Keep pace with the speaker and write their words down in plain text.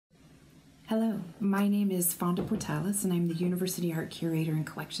Hello, my name is Fonda and I'm the University Art Curator and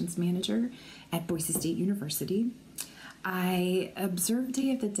Collections Manager at Boise State University. I observe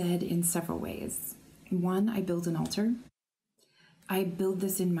Day of the Dead in several ways. One, I build an altar. I build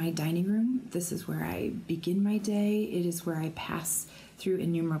this in my dining room. This is where I begin my day. It is where I pass through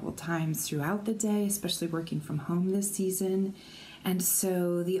innumerable times throughout the day, especially working from home this season. And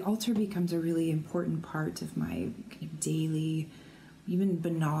so the altar becomes a really important part of my kind of daily, even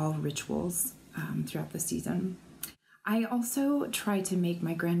banal rituals throughout the season. I also try to make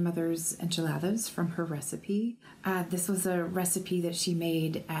my grandmother's enchiladas from her recipe. This was a recipe that she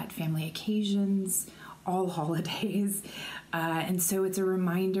made at family occasions, all holidays. And so it's a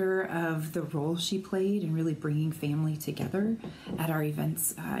reminder of the role she played in really bringing family together at our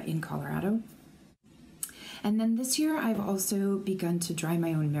events in Colorado. And then this year I've also begun to dry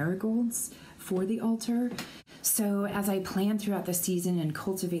my own marigolds for the altar. So as I plan throughout the season and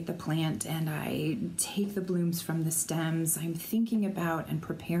cultivate the plant and I take the blooms from the stems, I'm thinking about and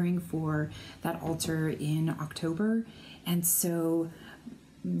preparing for that altar in October. And so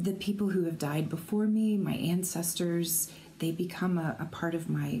the people who have died before me, my ancestors, they become a part of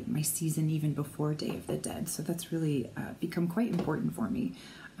my season even before Day of the Dead. So that's really become quite important for me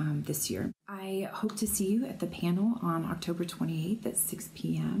this year. I hope to see you at the panel on October 28th at 6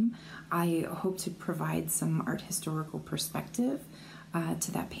 p.m. I hope to provide some art historical perspective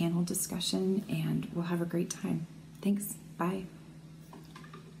to that panel discussion, and we'll have a great time. Thanks. Bye.